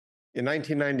In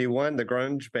 1991, the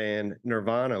grunge band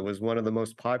Nirvana was one of the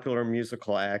most popular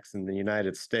musical acts in the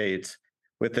United States,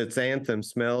 with its anthem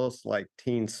Smells Like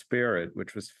Teen Spirit,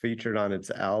 which was featured on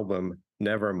its album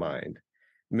Nevermind.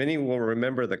 Many will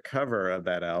remember the cover of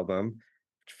that album,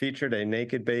 which featured a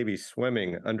naked baby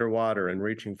swimming underwater and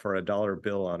reaching for a dollar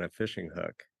bill on a fishing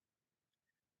hook.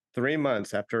 3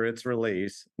 months after its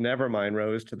release, Nevermind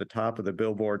rose to the top of the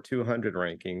Billboard 200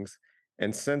 rankings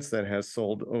and since then has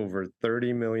sold over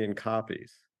 30 million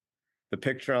copies. The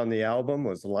picture on the album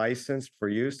was licensed for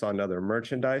use on other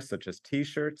merchandise, such as t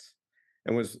shirts,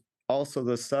 and was also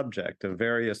the subject of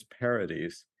various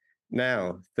parodies.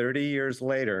 Now, 30 years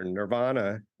later,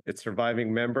 Nirvana, its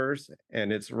surviving members,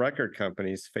 and its record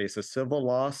companies face a civil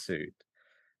lawsuit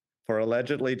for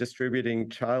allegedly distributing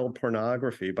child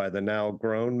pornography by the now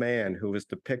grown man who was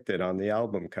depicted on the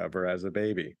album cover as a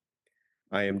baby.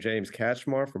 I am James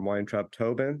Catchmore from Weintraub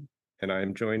Tobin, and I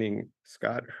am joining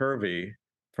Scott Hervey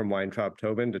from Weintraub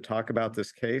Tobin to talk about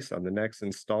this case on the next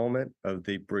installment of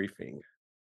the briefing.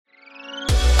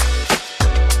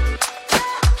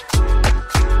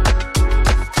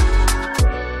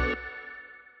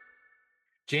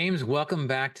 James, welcome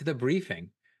back to the briefing.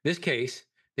 This case,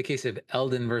 the case of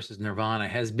Eldon versus Nirvana,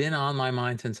 has been on my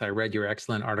mind since I read your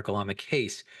excellent article on the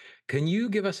case. Can you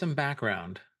give us some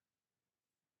background?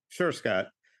 Sure, Scott.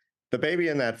 The baby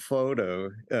in that photo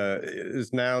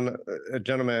is now a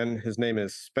gentleman. His name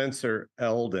is Spencer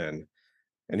Eldon,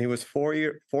 and he was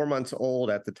 4 months old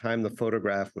at the time the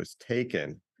photograph was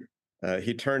taken.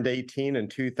 He turned 18 in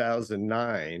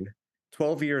 2009.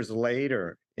 12 years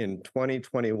later, in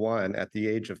 2021, at the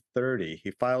age of 30,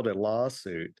 he filed a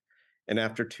lawsuit. And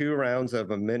after two rounds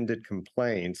of amended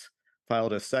complaints,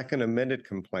 filed a second amended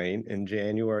complaint in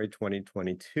January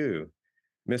 2022.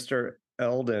 Mr.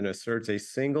 Eldon asserts a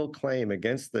single claim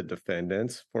against the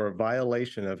defendants for a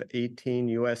violation of 18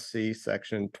 USC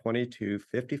Section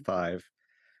 2255,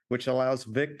 which allows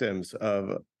victims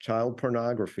of child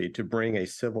pornography to bring a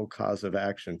civil cause of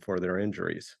action for their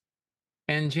injuries.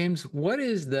 And James, what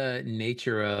is the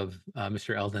nature of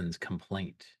Mr. Eldon's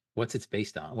complaint? What's it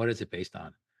based on? What is it based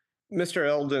on? Mr.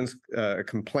 Eldon's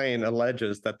complaint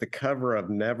alleges that the cover of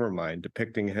Nevermind,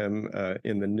 depicting him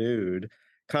in the nude,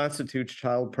 constitutes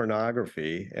child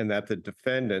pornography and that the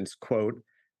defendants, quote,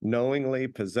 knowingly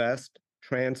possessed,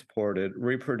 transported,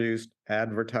 reproduced,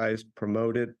 advertised,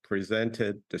 promoted,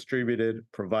 presented, distributed,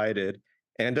 provided,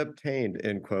 and obtained,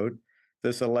 end quote,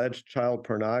 this alleged child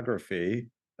pornography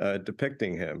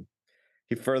depicting him.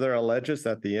 He further alleges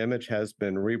that the image has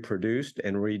been reproduced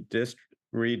and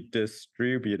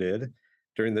redistributed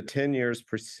during the 10 years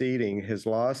preceding his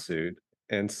lawsuit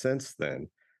and since then,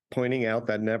 pointing out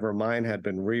that Nevermind had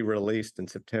been re released in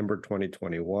September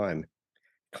 2021,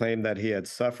 claimed that he had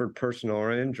suffered personal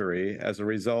injury as a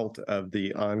result of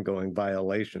the ongoing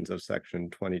violations of Section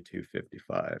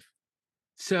 2255.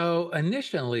 So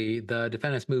initially, the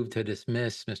defendants moved to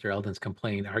dismiss Mr. Eldon's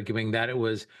complaint, arguing that it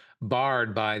was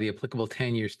barred by the applicable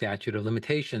 10-year statute of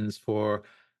limitations for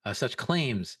such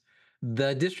claims.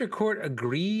 The district court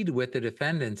agreed with the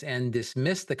defendants and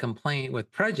dismissed the complaint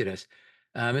with prejudice.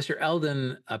 Mr.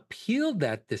 Eldon appealed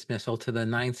that dismissal to the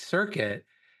Ninth Circuit.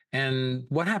 And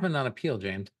what happened on appeal,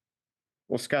 James?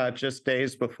 Well, Scott, just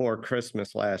days before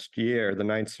Christmas last year, the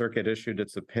Ninth Circuit issued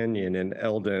its opinion in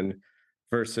Eldon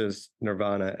versus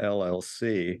Nirvana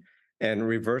LLC and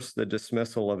reversed the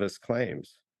dismissal of his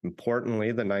claims.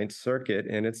 Importantly, the Ninth Circuit,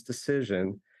 in its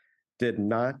decision, did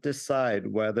not decide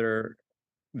whether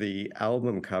the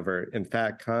album cover, in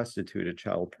fact, constituted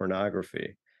child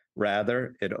pornography.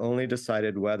 Rather, it only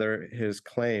decided whether his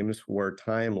claims were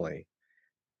timely.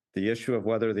 The issue of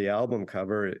whether the album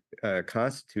cover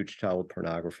constitutes child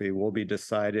pornography will be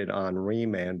decided on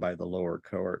remand by the lower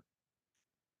court.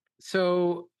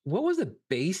 So, what was the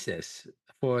basis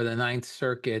for the Ninth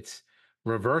Circuit's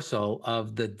reversal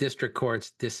of the district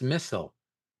court's dismissal?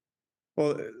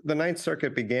 Well, the Ninth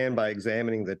Circuit began by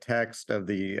examining the text of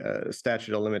the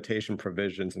statute of limitation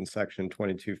provisions in Section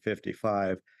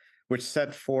 2255, which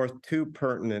set forth two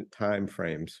pertinent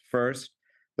timeframes. First,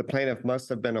 the plaintiff must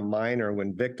have been a minor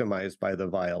when victimized by the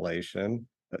violation,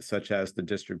 such as the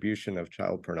distribution of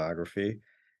child pornography.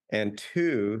 And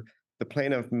two, the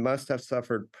plaintiff must have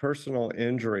suffered personal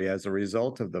injury as a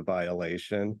result of the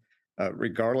violation,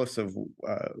 regardless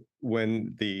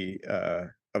when the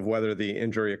of whether the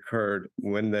injury occurred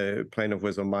when the plaintiff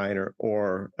was a minor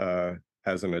or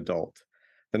as an adult.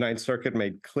 The Ninth Circuit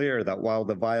made clear that while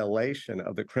the violation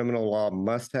of the criminal law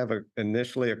must have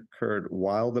initially occurred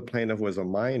while the plaintiff was a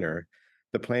minor,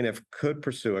 the plaintiff could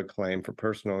pursue a claim for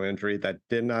personal injury that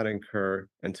did not incur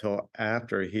until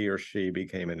after he or she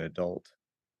became an adult.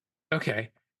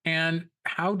 Okay. And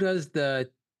how does the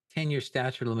 10-year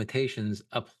statute of limitations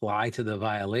apply to the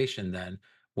violation then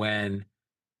when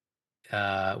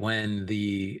when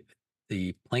the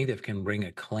plaintiff can bring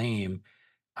a claim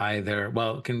either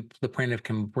well can the plaintiff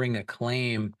can bring a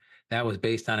claim that was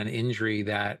based on an injury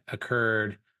that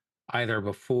occurred either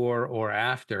before or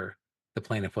after the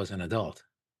plaintiff was an adult?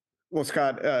 Well,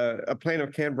 Scott, a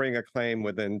plaintiff can bring a claim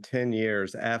within 10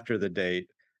 years after the date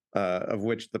of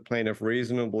which the plaintiff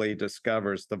reasonably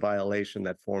discovers the violation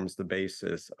that forms the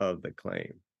basis of the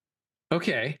claim.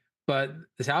 Okay, but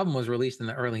this album was released in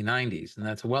the early 90s, and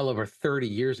that's well over 30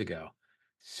 years ago.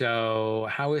 So,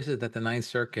 how is it that the Ninth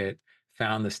Circuit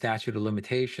found the statute of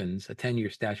limitations, a 10-year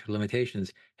statute of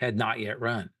limitations, had not yet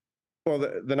run? Well,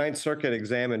 the Ninth Circuit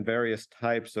examined various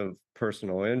types of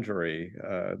personal injury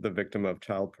the victim of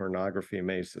child pornography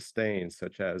may sustain,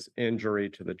 such as injury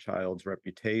to the child's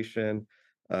reputation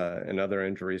and other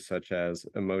injuries, such as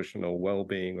emotional well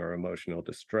being or emotional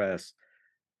distress.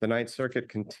 The Ninth Circuit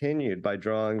continued by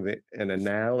drawing an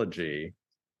analogy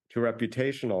to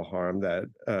reputational harm that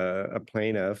a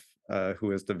plaintiff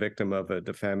who is the victim of a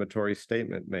defamatory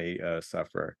statement may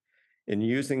suffer. In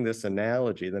using this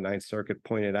analogy, the Ninth Circuit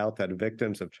pointed out that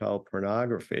victims of child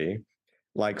pornography,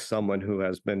 like someone who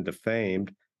has been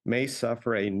defamed, may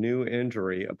suffer a new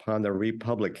injury upon the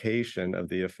republication of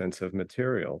the offensive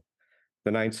material.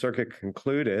 The Ninth Circuit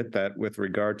concluded that with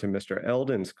regard to Mr.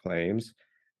 Eldon's claims,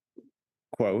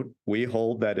 quote, we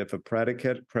hold that if a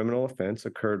predicate criminal offense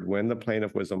occurred when the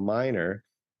plaintiff was a minor,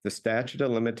 the statute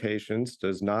of limitations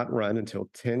does not run until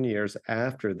 10 years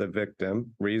after the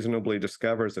victim reasonably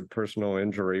discovers a personal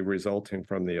injury resulting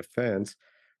from the offense,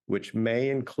 which may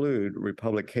include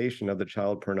republication of the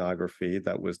child pornography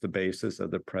that was the basis of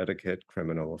the predicate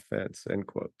criminal offense, end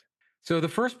quote. So, the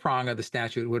first prong of the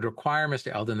statute would require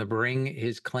Mr. Eldon to bring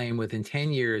his claim within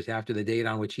 10 years after the date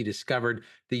on which he discovered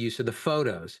the use of the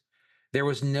photos. There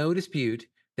was no dispute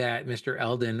that Mr.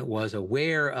 Eldon was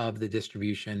aware of the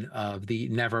distribution of the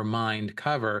Nevermind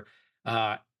cover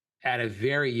uh, at a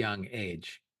very young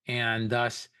age. And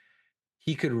thus,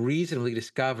 he could reasonably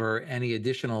discover any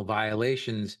additional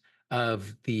violations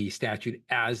of the statute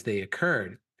as they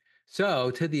occurred.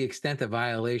 So, to the extent the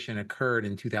violation occurred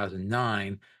in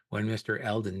 2009, when Mr.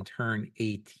 Eldon turned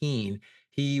 18,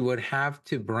 he would have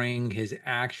to bring his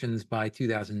actions by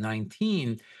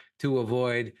 2019 to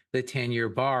avoid the 10-year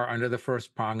bar under the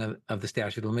first prong of the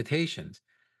statute of limitations.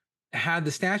 Had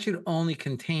the statute only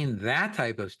contained that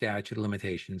type of statute of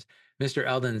limitations, Mr.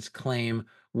 Eldon's claim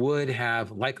would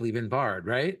have likely been barred,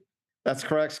 right? That's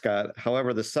correct, Scott.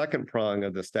 However, the second prong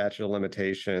of the statute of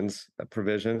limitations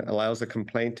provision allows a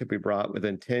complaint to be brought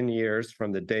within 10 years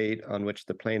from the date on which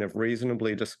the plaintiff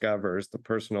reasonably discovers the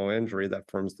personal injury that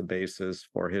forms the basis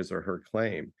for his or her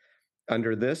claim.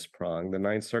 Under this prong, the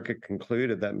Ninth Circuit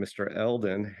concluded that Mr.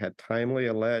 Eldon had timely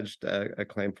alleged a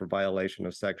claim for violation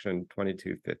of Section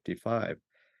 2255.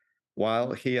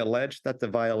 While he alleged that the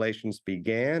violations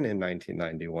began in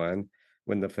 1991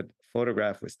 when the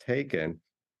photograph was taken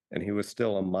and he was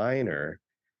still a minor,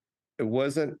 it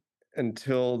wasn't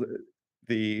until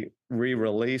the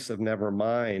re-release of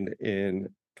Nevermind in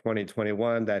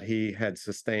 2021 that he had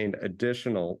sustained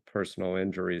additional personal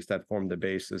injuries that formed the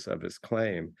basis of his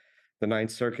claim. The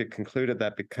Ninth Circuit concluded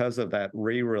that because of that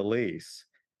re-release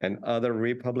and other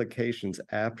republications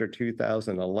after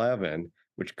 2011,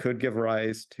 which could give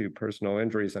rise to personal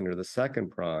injuries under the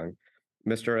second prong,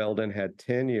 Mr. Eldon had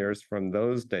 10 years from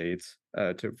those dates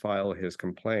to file his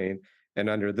complaint, and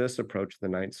under this approach, the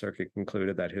Ninth Circuit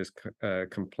concluded that his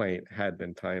complaint had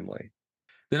been timely.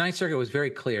 The Ninth Circuit was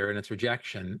very clear in its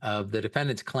rejection of the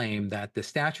defendant's claim that the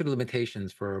statute of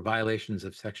limitations for violations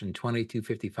of Section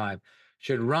 2255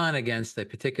 should run against a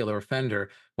particular offender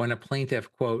when a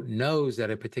plaintiff, quote, knows that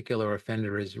a particular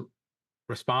offender is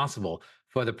responsible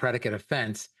for the predicate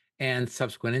offense and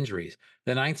subsequent injuries.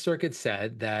 The Ninth Circuit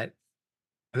said that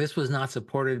this was not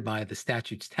supported by the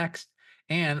statute's text,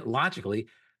 and logically,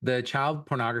 the child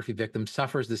pornography victim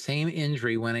suffers the same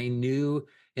injury when a new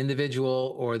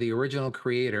individual or the original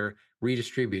creator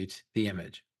redistributes the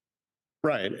image.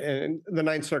 Right. And the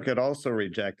Ninth Circuit also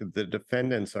rejected the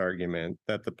defendant's argument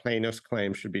that the plaintiff's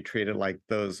claim should be treated like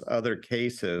those other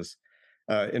cases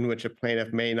in which a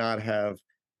plaintiff may not have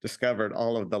discovered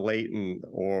all of the latent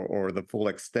or the full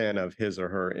extent of his or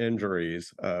her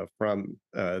injuries from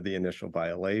the initial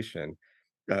violation,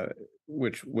 uh,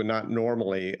 which would not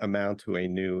normally amount to a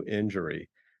new injury.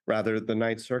 Rather, the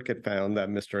Ninth Circuit found that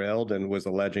Mr. Eldon was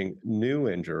alleging new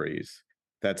injuries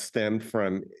that stemmed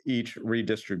from each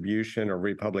redistribution or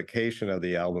republication of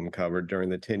the album cover during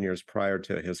the 10 years prior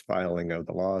to his filing of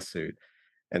the lawsuit.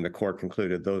 and the court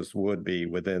concluded those would be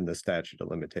within the statute of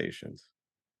limitations.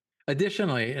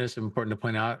 Additionally, it's important to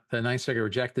point out the Ninth Circuit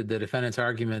rejected the defendant's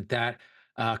argument that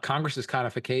Congress's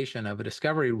codification of a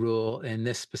discovery rule in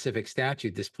this specific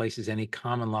statute displaces any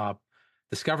common law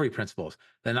discovery principles.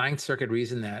 The Ninth Circuit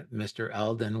reasoned that Mr.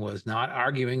 Eldon was not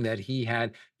arguing that he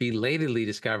had belatedly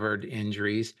discovered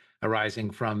injuries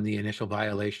arising from the initial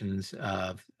violations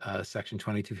of Section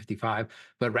 2255,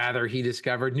 but rather he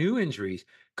discovered new injuries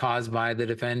caused by the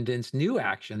defendant's new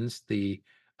actions, the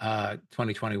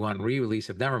 2021 re-release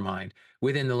of Nevermind,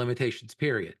 within the limitations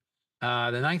period.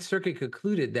 The Ninth Circuit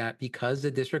concluded that because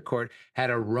the district court had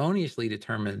erroneously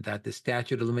determined that the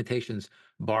statute of limitations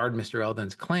barred Mr.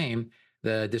 Eldon's claim,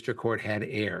 the district court had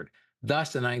erred.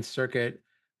 Thus, the Ninth Circuit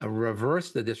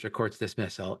reversed the district court's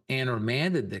dismissal and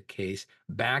remanded the case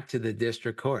back to the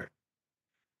district court.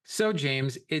 So,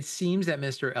 James, it seems that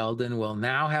Mr. Eldon will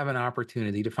now have an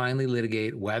opportunity to finally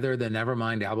litigate whether the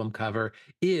Nevermind album cover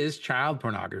is child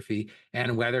pornography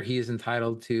and whether he is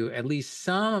entitled to at least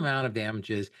some amount of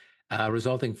damages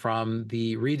resulting from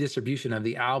the redistribution of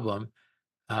the album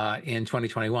in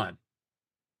 2021.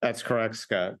 That's correct,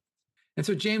 Scott. And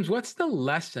so, James, what's the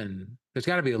lesson? There's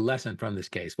got to be a lesson from this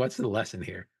case. What's the lesson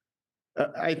here?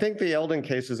 I think the Eldon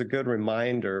case is a good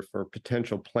reminder for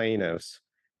potential plaintiffs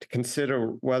to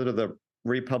consider whether the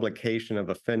republication of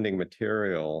offending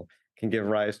material can give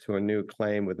rise to a new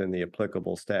claim within the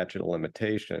applicable statute of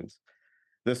limitations.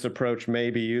 This approach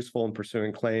may be useful in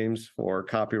pursuing claims for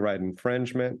copyright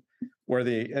infringement, where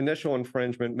the initial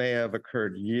infringement may have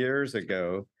occurred years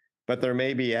ago, but there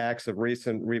may be acts of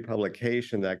recent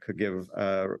republication that could give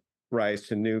rise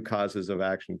to new causes of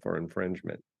action for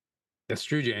infringement. That's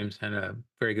true, James, and a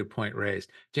very good point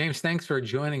raised. James, thanks for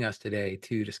joining us today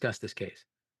to discuss this case.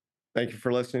 Thank you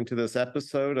for listening to this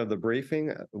episode of The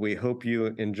Briefing. We hope you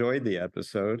enjoyed the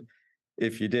episode.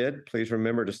 If you did, please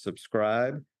remember to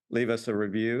subscribe, leave us a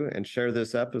review, and share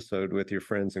this episode with your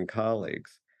friends and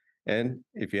colleagues. And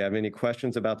if you have any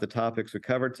questions about the topics we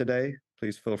covered today,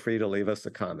 please feel free to leave us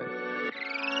a comment.